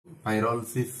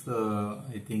pyrolysis,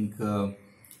 I think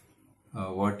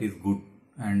what is good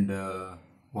and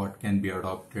what can be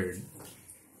adopted.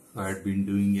 So I had been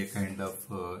doing a kind of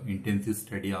intensive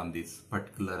study on this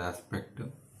particular aspect.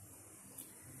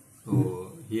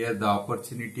 So here the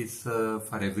opportunities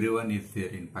for everyone is there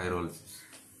in pyrolysis.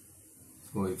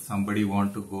 So if somebody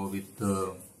want to go with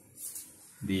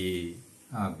the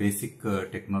basic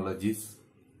technologies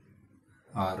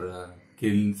or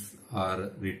kilns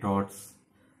or retorts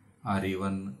or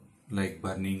even like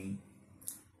burning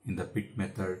in the pit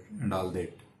method and all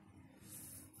that.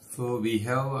 So we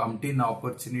have umpteen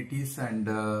opportunities and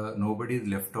nobody is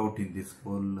left out in this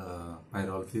whole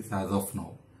pyrolysis as of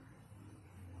now,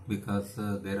 because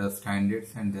there are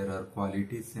standards and there are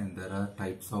qualities and there are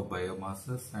types of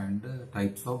biomasses and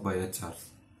types of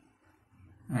biochars,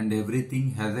 and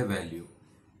everything has a value,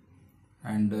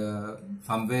 and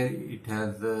somewhere it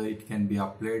can be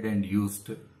applied and used,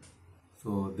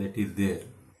 so that is there.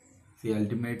 See,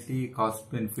 ultimately cost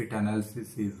benefit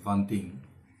analysis is one thing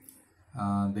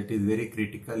that is very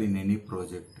critical in any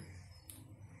project.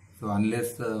 So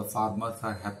unless farmers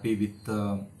are happy with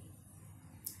the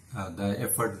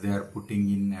effort they are putting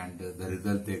in and the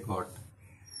result they got,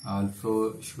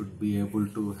 also should be able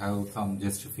to have some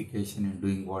justification in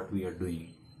doing what we are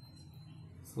doing.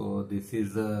 So this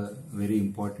is a very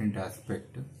important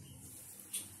aspect.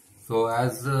 So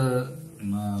as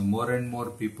more and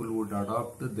more people would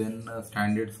adopt, then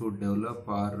standards would develop,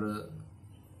 or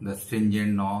the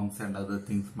stringent norms and other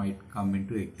things might come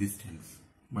into existence.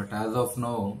 But as of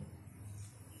now,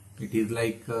 it is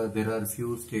like there are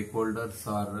few stakeholders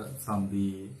or from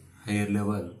the higher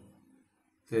level.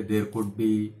 Say there could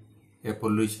be a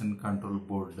pollution control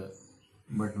board,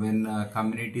 but when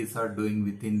communities are doing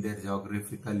within their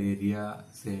geographical area,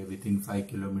 say within 5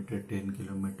 kilometers, 10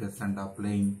 kilometers, and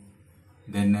applying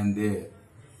then and there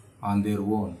on their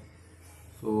own,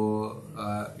 so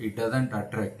it doesn't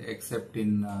attract, except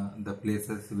in the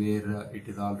places where it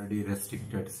is already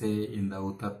restricted, say in the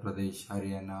Uttar Pradesh,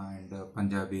 Haryana and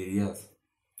Punjab areas,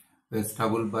 where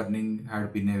stubble burning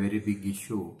had been a very big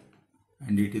issue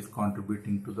and it is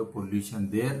contributing to the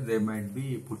pollution. There they might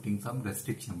be putting some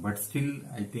restriction, but still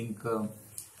I think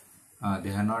they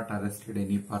have not arrested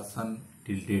any person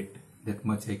till date. That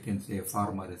much I can say, a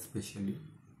farmer especially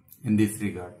in this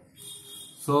regard.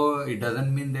 So it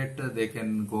doesn't mean that they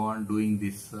can go on doing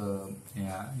this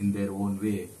in their own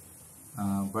way,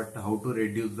 but how to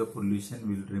reduce the pollution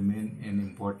will remain an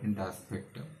important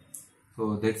aspect.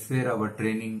 So that's where our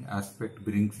training aspect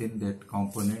brings in that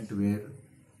component, where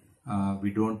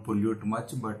we don't pollute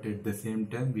much, but at the same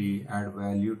time we add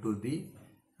value to the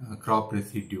crop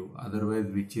residue, otherwise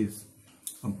which is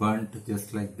burnt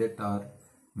just like that or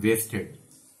wasted.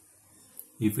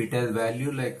 If it has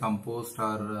value like compost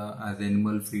or as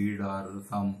animal feed or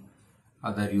some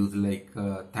other use like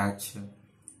thatch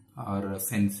or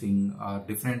fencing or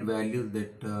different values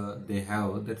that they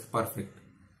have, that's perfect.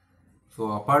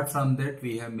 So apart from that,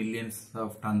 we have millions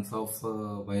of tons of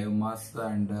biomass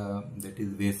and that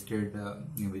is wasted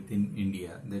within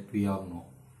India, that we all know.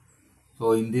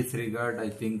 So in this regard, I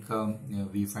think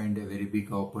we find a very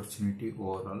big opportunity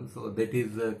overall. So that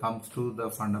is comes to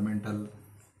the fundamental,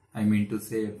 I mean to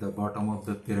say, at the bottom of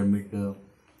the pyramid,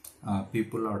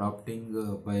 people adopting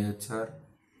biochar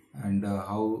and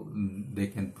how they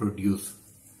can produce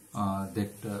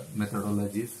that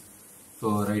methodologies.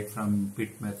 So right from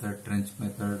pit method, trench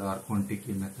method or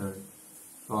Kontiki method,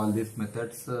 so all these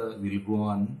methods will go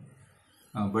on,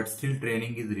 but still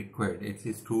training is required. At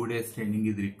least 2 days training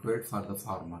is required for the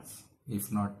farmers.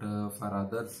 If not for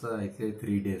others, I say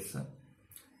 3 days.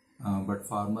 But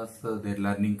farmers, their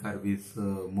learning curve is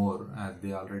more, as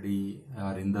they already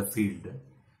are in the field.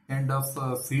 Kind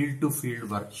of field to field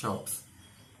workshops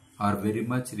are very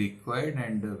much required,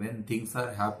 and when things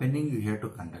are happening, you have to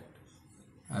conduct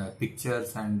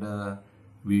pictures and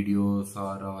videos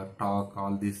or talk.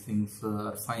 All these things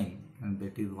are fine, and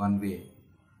that is one way.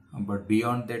 But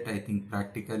beyond that, I think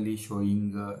practically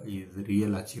showing is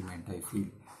real achievement, I feel.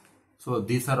 So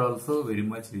these are also very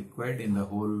much required in the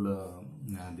whole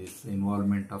this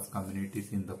involvement of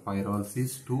communities in the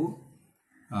pyrolysis to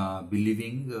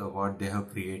believing what they have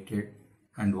created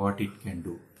and what it can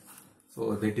do.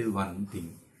 So that is one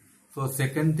thing. So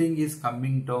second thing is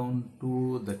coming down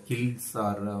to the kilns.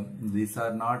 Or these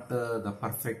are not the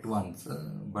perfect ones,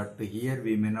 but here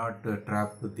we may not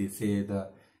trap the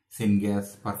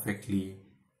syngas perfectly,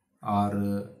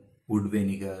 or wood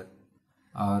vinegar,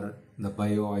 or the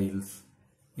bio oils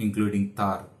including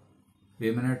tar.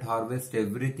 We may not harvest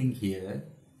everything here,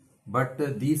 but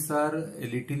these are a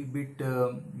little bit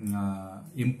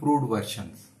improved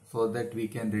versions. so that we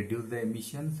can reduce the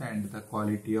emissions and the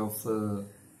quality of the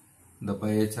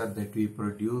biochar that we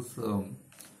produce will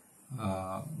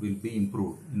be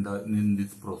improved in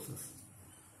this process.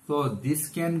 So this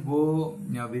can go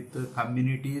with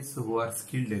communities who are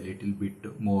skilled a little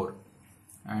bit more,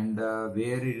 and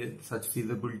where such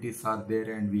feasibilities are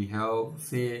there, and we have,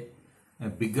 say, a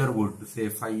bigger wood, say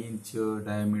 5-inch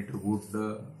diameter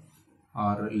wood,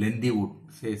 or lengthy wood,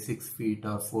 say 6 feet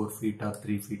or 4 feet or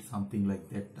 3 feet, something like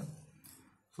that.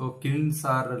 So kilns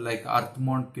are like earth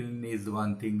mount kiln is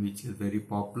one thing which is very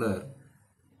popular.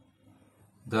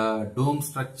 The dome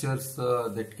structures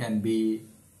that can be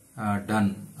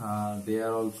done, they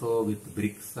are also with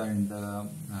bricks and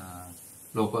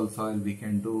local soil we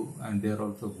can do, and they are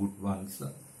also good ones,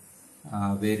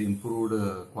 where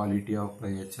improved quality of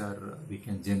biochar we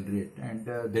can generate, and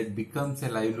that becomes a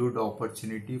livelihood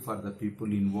opportunity for the people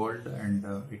involved, and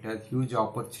it has huge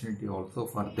opportunity also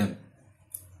for them.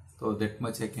 So that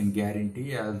much I can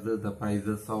guarantee, as the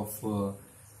prices of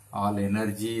all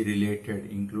energy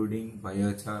related, including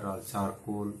biochar or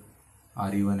charcoal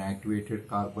or even activated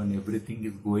carbon, everything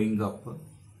is going up.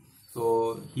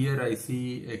 So here I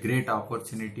see a great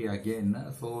opportunity again.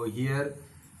 So here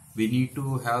we need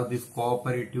to have these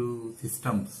cooperative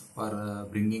systems for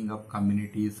bringing up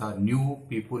communities or new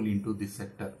people into this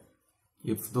sector.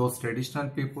 If those traditional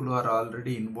people who are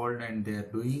already involved and they are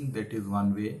doing, that is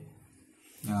one way.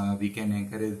 We can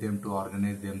encourage them to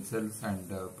organize themselves and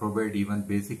provide even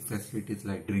basic facilities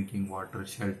like drinking water,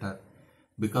 shelter,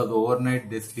 because overnight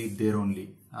they sleep there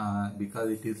only,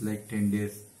 because it is like 10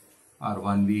 days or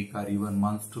 1 week or even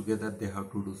months together they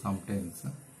have to do sometimes.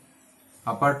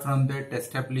 Apart from that,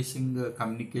 establishing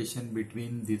communication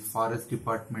between these forest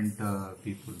department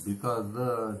people,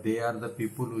 because they are the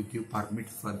people who give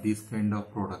permits for these kind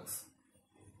of products,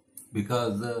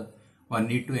 because one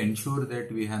need to ensure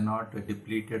that we have not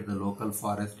depleted the local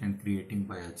forest and creating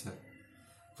biochar.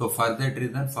 So for that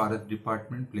reason, forest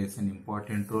department plays an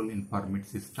important role in permit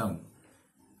system,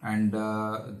 and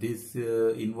this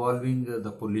involving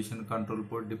the pollution control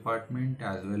board department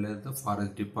as well as the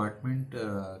forest department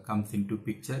comes into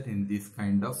picture in this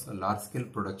kind of large scale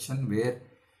production, where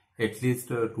at least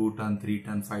 2 ton, 3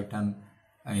 ton, 5 ton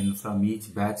from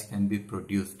each batch can be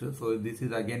produced. So this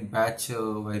is again batch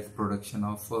wise production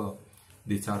of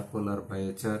the charcoal or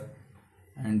biochar,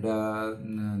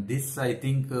 and this I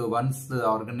think once the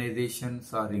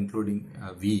organizations are including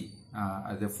we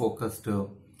as a focused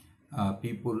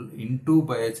people into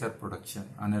biochar production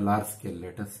on a large scale,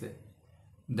 let us say,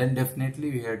 then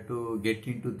definitely we have to get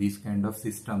into these kind of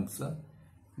systems,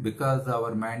 because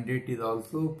our mandate is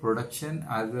also production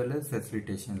as well as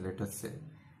facilitation, let us say.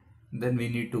 Then we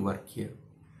need to work here.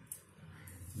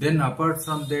 Then apart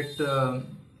from that,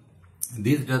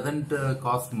 this doesn't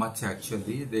cost much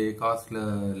actually. They cost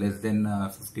less than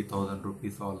 50,000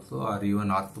 rupees also, or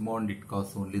even earthbound it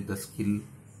costs only the skill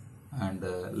and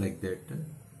like that.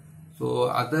 So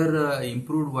other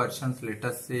improved versions, let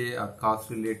us say, are cost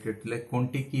related, like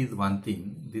Contiki is one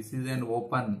thing. This is an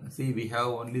open, see, we have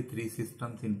only 3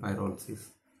 systems in pyrolysis.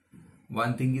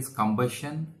 One thing is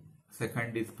combustion,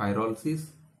 second is pyrolysis,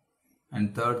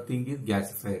 and third thing is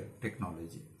gasifier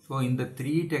technology. So in the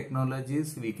 3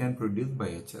 technologies we can produce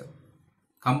biochar.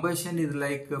 Combustion is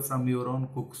like from your own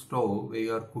cook stove, where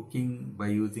you are cooking by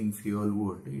using fuel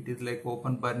wood. It is like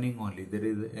open burning only. There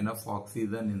is enough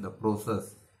oxygen in the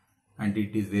process, and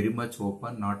it is very much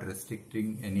open, not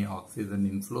restricting any oxygen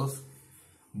inflows,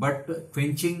 but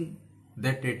quenching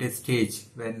that at a stage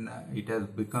when it has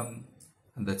become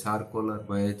the charcoal or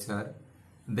biochar.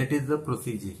 That is the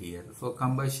procedure here. So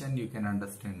combustion you can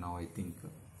understand now, I think.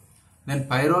 Then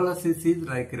pyrolysis is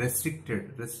like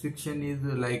restricted. Restriction is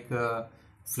like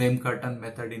flame curtain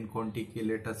method in Contiki,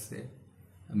 let us say.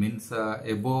 Means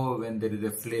above, when there is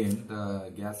a flame,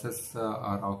 the gases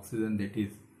or oxygen that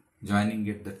is joining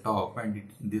at the top, and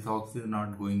this oxygen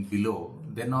not going below.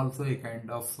 Then also a kind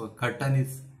of curtain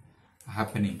is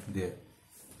happening there.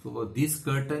 So this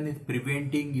curtain is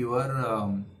preventing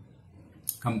your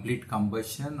complete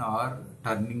combustion or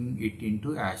turning it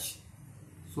into ash.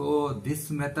 So these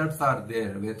methods are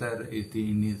there, whether it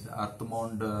is earth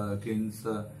mound kilns,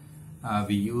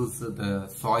 we use the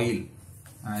soil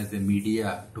as a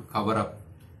media to cover up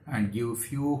and give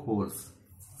few holes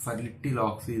for little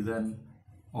oxygen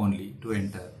only to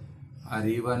enter, or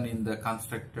even in the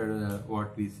constructed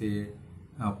what we say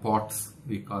pots,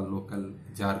 we call local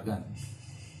jargon,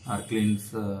 or kilns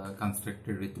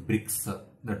constructed with bricks,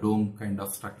 the dome kind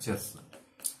of structures.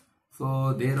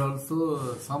 So there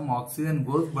also some oxygen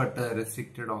goes, but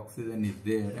restricted oxygen is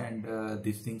there, and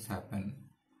these things happen.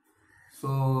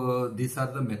 So these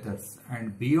are the methods,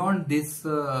 and beyond this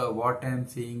what I am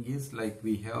saying is, like,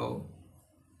 we have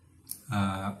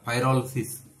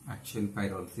pyrolysis, actual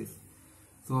pyrolysis.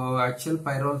 So actual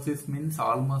pyrolysis means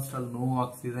almost no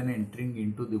oxygen entering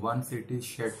into the, once it is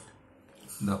shut,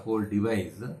 the whole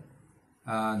device,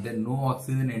 then no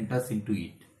oxygen enters into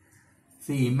it.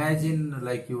 See, imagine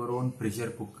like your own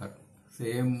pressure cooker.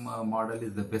 Same model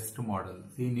is the best model.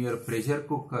 See, in your pressure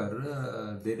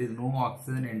cooker, there is no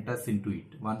oxygen enters into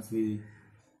it. Once we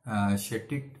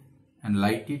shut it and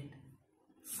light it,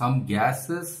 some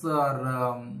gases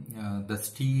or the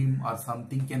steam or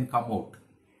something can come out.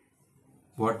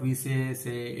 What we say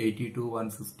 80 to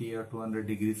 150 or 200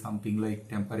 degrees, something like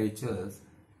temperatures,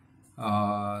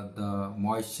 the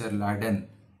moisture laden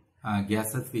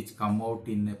gases which come out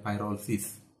in a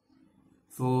pyrolysis.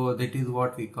 So that is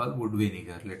what we call wood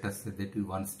vinegar. Let us say that is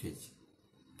one stage.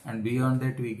 And beyond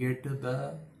that we get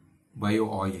the bio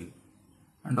oil,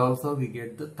 and also we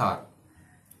get the tar.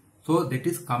 So that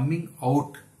is coming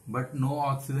out, but no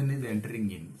oxygen is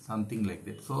entering in, something like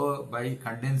that. So by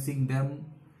condensing them,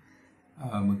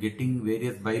 getting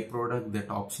various byproducts,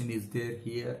 that option is there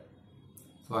here.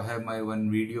 So I have my one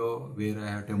video where I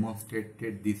have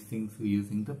demonstrated these things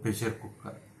using the pressure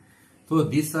cooker. So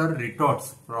these are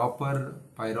retorts, proper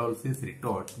pyrolysis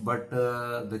retorts, but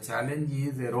the challenge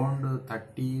is around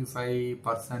 35%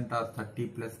 or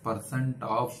 30+%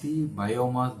 of the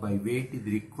biomass by weight is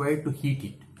required to heat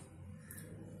it.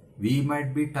 We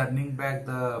might be turning back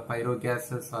the pyro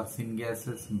gases or syn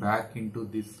gases back into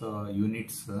these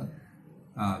units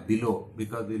below,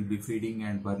 because we will be feeding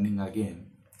and burning again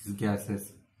these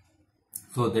gases.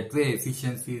 So that way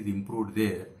efficiency is improved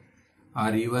there,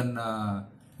 or even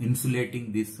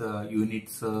insulating these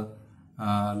units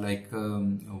like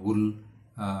wool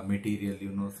material, you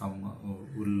know, some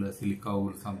wool, silica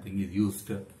wool, something is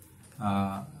used.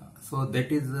 So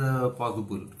that is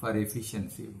possible for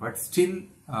efficiency, but still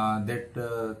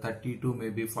that 30 to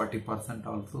maybe 40%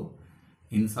 also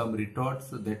in some retorts,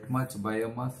 that much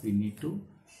biomass we need to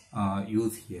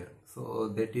use here. So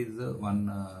that is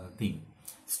one thing.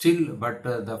 Still, but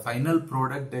the final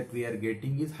product that we are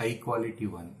getting is high quality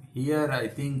one. Here I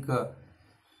think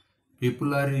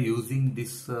people are using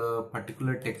this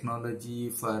particular technology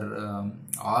for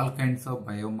all kinds of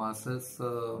biomasses,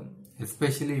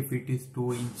 especially if it is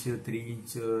 2-inch,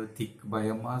 3-inch thick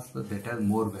biomass, that has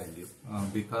more value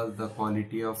because the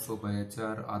quality of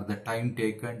biochar or the time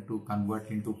taken to convert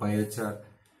into biochar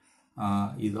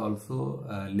is also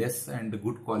less, and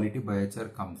good quality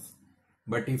biochar comes.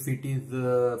 But if it is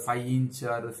 5-inch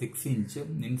or 6-inch,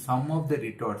 in some of the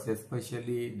retorts,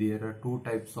 especially, there are two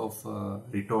types of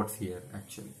retorts here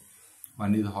actually.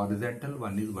 One is horizontal,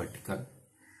 one is vertical.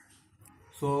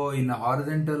 So in a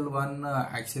horizontal one,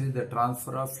 actually the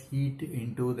transfer of heat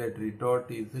into that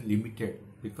retort is limited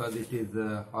because it is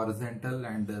horizontal,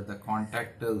 and the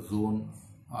contact zone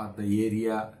or the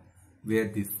area where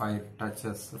this fire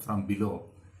touches from below,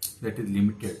 that is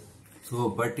limited. So,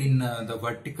 but in the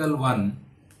vertical one,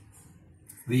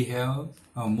 we have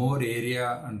more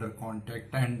area under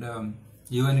contact, and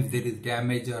even if there is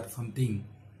damage or something,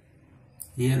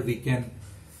 here we can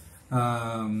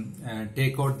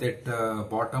take out that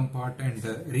bottom part and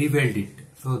re-weld it.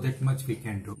 So that much we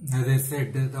can do. As I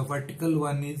said, the vertical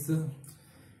one is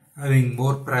having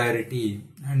more priority,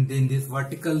 and in this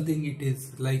vertical thing, it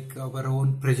is like our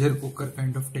own pressure cooker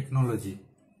kind of technology,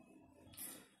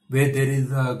 where there is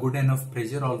good enough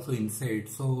pressure also inside.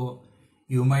 So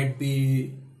you might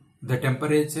be, the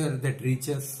temperature that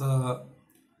reaches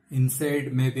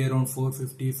inside maybe around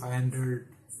 450, 500,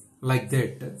 like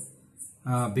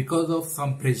that, because of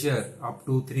some pressure up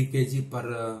to 3 kg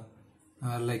per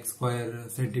like square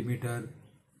centimeter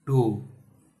to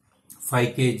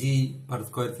 5 kg per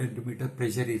square centimeter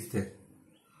pressure is there.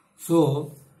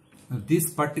 So this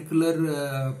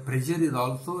particular pressure is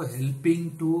also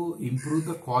helping to improve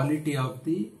the quality of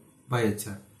the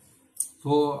biochar.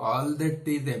 So all that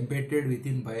is embedded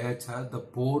within biochar, the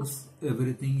pores,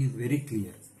 everything is very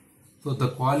clear. So the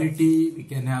quality, we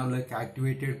can have like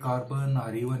activated carbon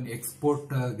or even export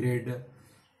grade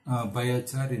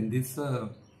biochar in this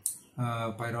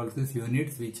pyrolysis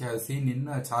units, which I have seen in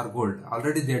Chargold.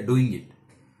 Already they are doing it.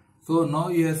 So now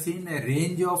you have seen a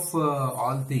range of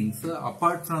all things.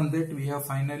 Apart from that, we have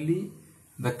finally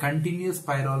the continuous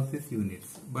pyrolysis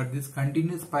units. But this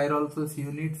continuous pyrolysis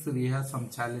units, we have some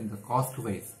challenge, the cost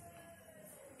wise.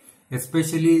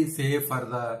 Especially say for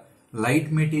the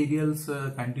light materials,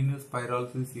 continuous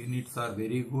pyrolysis units are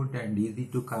very good and easy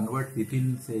to convert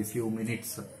within say a few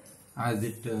minutes as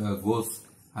it goes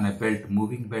on a belt,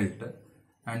 moving belt.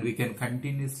 and we can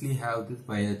continuously have this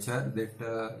biochar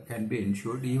that can be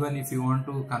ensured. Even if you want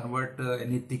to convert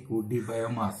any thick woody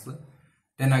biomass,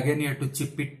 then again you have to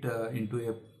chip it into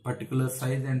a particular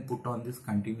size and put on this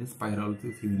continuous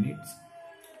pyrolysis units.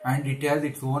 And it has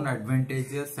its own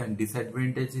advantages and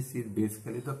disadvantages is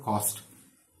basically the cost.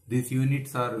 These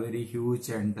units are very huge,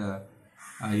 and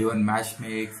even mash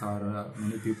makes or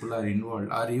many people are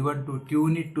involved, or even to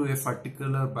tune it to a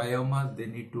particular biomass they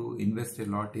need to invest a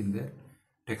lot in their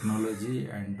technology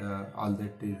and all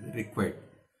that is required.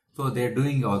 So they are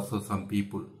doing also some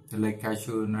people like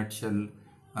cashew nutshell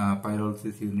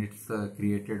pyrolysis units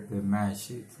created by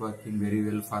mash. It's working very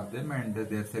well for them, and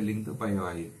they are selling the bio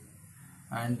oil.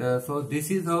 And so this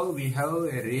is how we have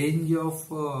a range of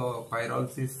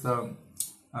pyrolysis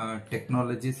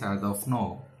technologies as of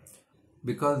now,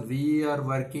 because we are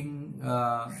working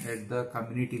at the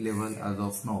community level as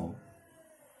of now,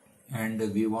 and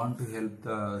we want to help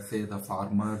the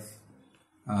farmers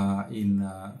in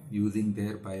using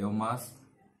their biomass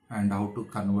and how to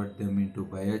convert them into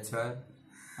biochar,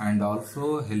 and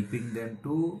also helping them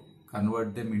to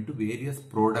convert them into various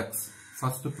products.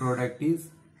 First product is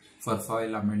for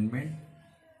soil amendment,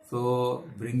 so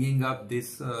bringing up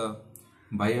this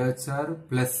biochar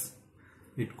plus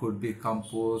it could be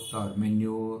compost or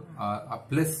manure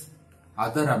plus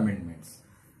other amendments.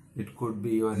 It could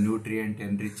be your nutrient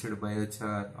enriched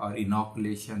biochar or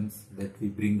inoculations that we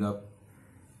bring up,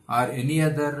 or any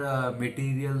other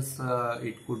materials.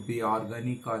 It could be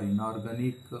organic or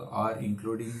inorganic, or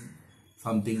including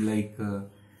something like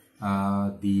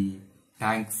the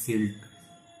tank silt,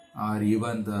 or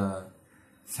even the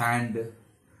sand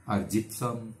or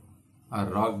gypsum or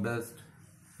rock dust.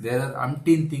 There are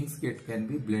umpteen things that can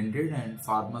be blended, and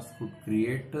farmers could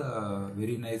create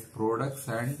very nice products,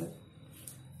 and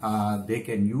they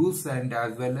can use, and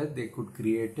as well as they could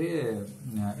create a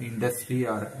industry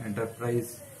or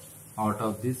enterprise out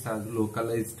of this as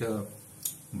localized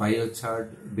biochar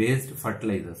based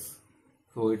fertilizers.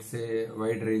 So it's a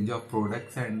wide range of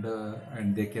products, and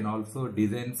they can also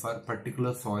design for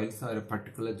particular soils or a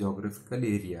particular geographical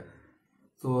area.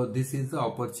 So this is the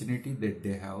opportunity that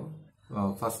they have.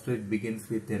 First it begins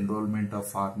with enrollment of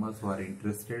farmers who are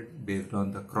interested based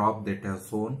on the crop that have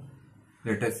sown.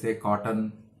 Let us say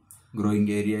cotton growing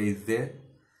area is there,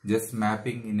 just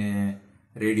mapping in a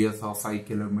radius of 5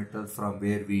 kilometers from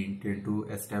where we intend to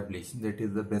establish. That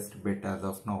is the best bet as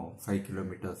of now, 5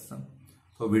 kilometers.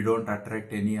 So we don't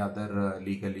attract any other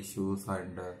legal issues,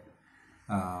 and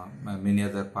many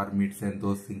other permits and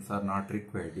those things are not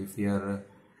required if we are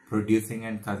producing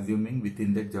and consuming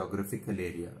within the geographical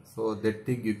area. So that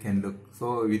thing you can look.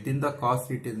 So within the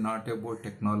cost, it is not about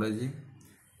technology.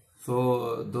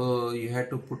 So though you have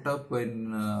to put up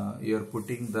when you are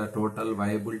putting the total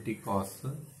viability cost.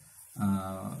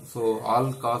 So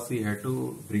all costs we have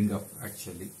to bring up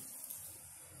actually.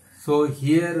 So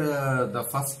here the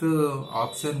first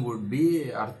option would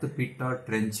be earth pit or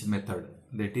trench method.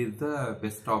 That is the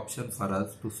best option for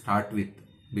us to start with,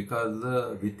 because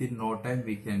within no time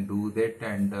we can do that,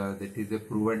 and that is a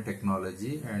proven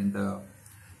technology, and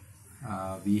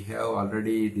we have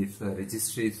already this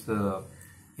registries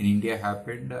in India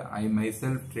happened. I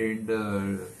myself trained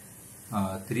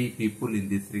 3 people in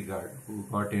this regard who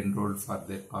got enrolled for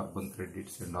their carbon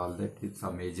credits and all that with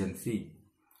some agency,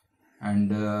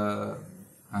 and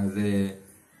as a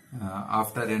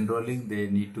after enrolling they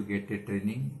need to get a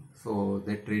training, so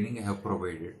that training I have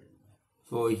provided.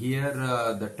 So here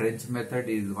the trench method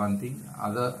is one thing.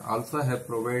 Also have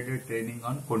provided training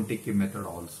on Kontiki method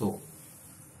also.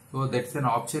 So that's an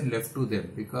option left to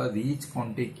them, because each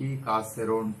Kontiki costs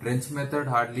around, trench method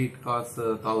hardly it costs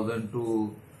 1000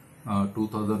 to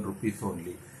 2000 rupees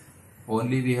only.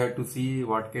 Only we have to see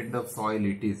what kind of soil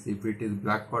it is. If it is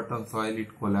black cotton soil,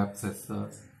 it collapses.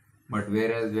 But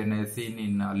whereas when I seen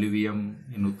in alluvium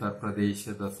in Uttar Pradesh,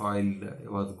 the soil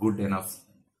was good enough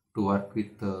to work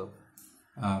with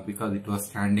because it was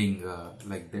standing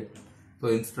like that. So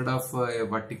instead of a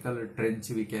vertical trench,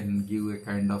 we can give a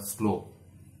kind of slope,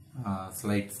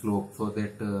 slight slope, so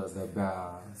that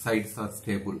the sides are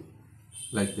stable.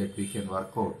 Like that we can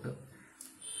work out.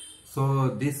 So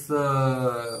this then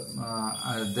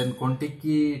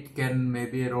Kontiki, it can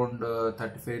maybe around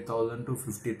 35,000 to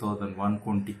 50,000 one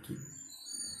Kontiki.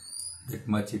 That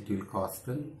much it will cost.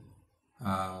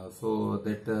 So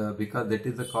that because that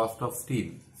is the cost of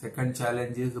steel. Second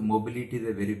challenge is mobility is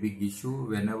a very big issue.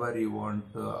 Whenever you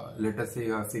want, let us say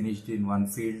you have finished in one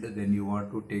field, then you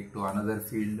want to take to another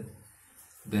field,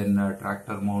 then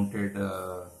tractor mounted,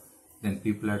 then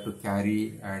people have to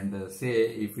carry, and say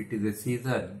if it is a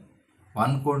season,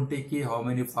 one Kontiki how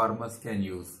many farmers can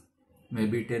use?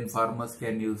 maybe 10 farmers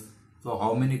can use. So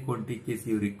how many quantities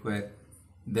you require?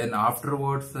 Then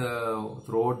afterwards,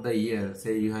 throughout the year,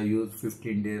 say you have used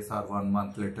 15 days or 1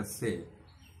 month, let us say.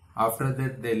 After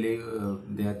that,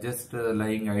 they are just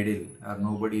lying idle, or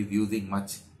nobody is using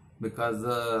much, because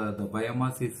the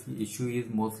biomass issue is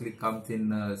mostly comes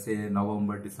in say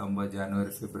November, December,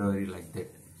 January, February, like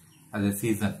that as a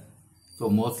season. So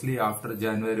mostly after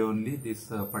January only this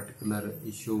particular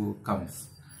issue comes.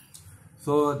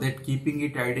 So that keeping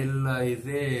it idle is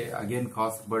again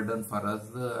cost burden for us,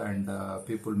 and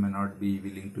people may not be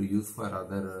willing to use for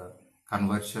other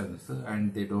conversions,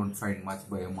 and they don't find much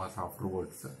biomass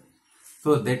afterwards.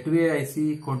 So that way I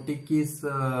see Kontikis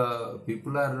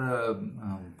people are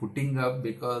putting up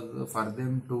because for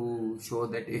them to show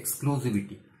that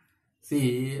exclusivity.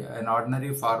 See, an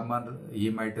ordinary farmer,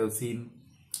 he might have seen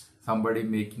somebody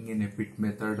making in a pit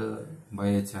method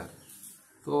biochar.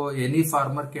 So any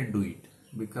farmer can do it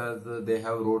because they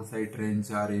have roadside trench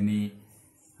or any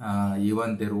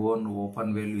even their own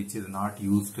open well which is not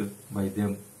used by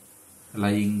them,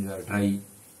 lying dry,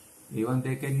 even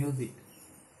they can use it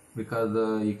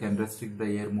because you can restrict the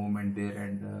air movement there,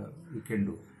 and you can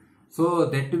do. So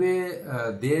that way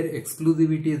their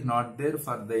exclusivity is not there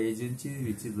for the agency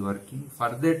which is working. For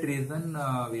that reason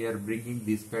we are bringing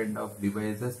this kind of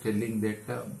devices, telling that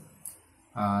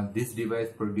this device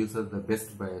produces the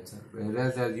best biochar.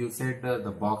 Whereas as you said,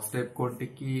 the box type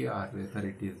Kontiki, or whether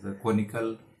it is a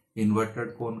conical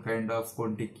inverted cone kind of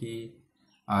Kontiki,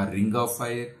 or ring of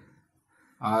fire,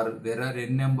 or there are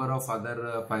n number of other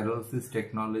pyrolysis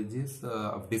technologies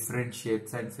of different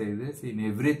shapes and sizes. In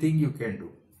everything you can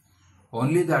do.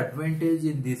 Only the advantage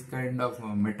in this kind of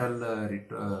metal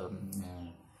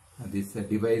these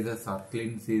devices or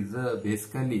cleans is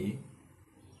basically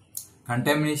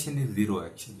contamination is zero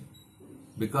actually,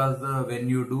 because when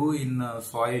you do in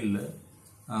soil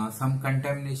some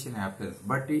contamination happens,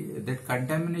 but that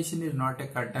contamination is not a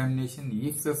contamination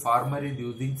if a farmer is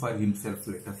using for himself,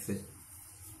 let us say.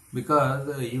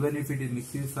 Because even if it is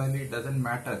mixed with soil, it doesn't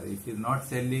matter. If it is not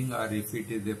selling, or if it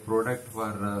is a product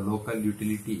for local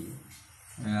utility,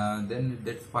 then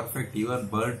that's perfect. Even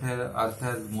burnt earth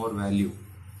has more value.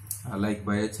 Like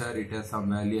biochar, it has some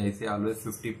value. I say always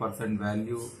 50%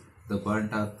 value the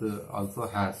burnt earth also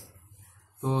has.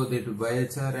 So that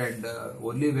biochar, and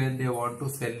only when they want to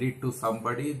sell it to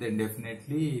somebody, then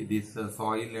definitely this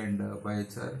soil and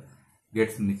biochar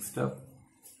gets mixed up.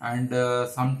 And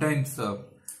sometimes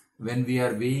when we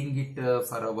are weighing it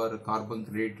for our carbon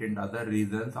credit and other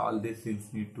reasons, all these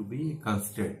things need to be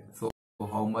considered. So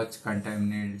how much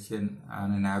contamination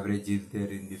on an average is there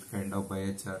in this kind of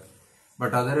biochar?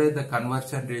 But otherwise the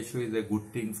conversion ratio is a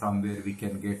good thing from where we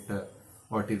can get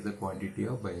what is the quantity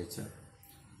of biochar.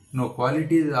 No,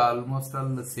 quality is almost all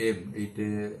the same.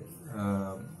 It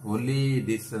only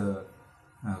this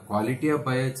quality of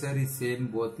biochar is same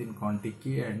both in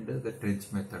Kontiki and the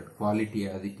trench method, quality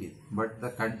as it is. But the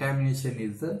contamination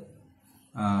is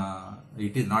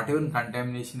it is not even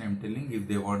contamination, I am telling. If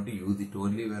they want to use it,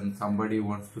 only when somebody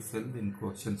wants to sell, then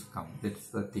questions come. That's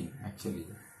the thing actually.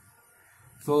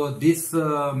 So these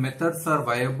methods are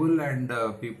viable, and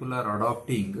people are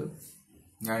adopting,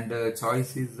 and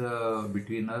choice is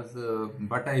between us.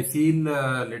 But I feel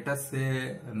let us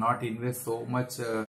say not invest so much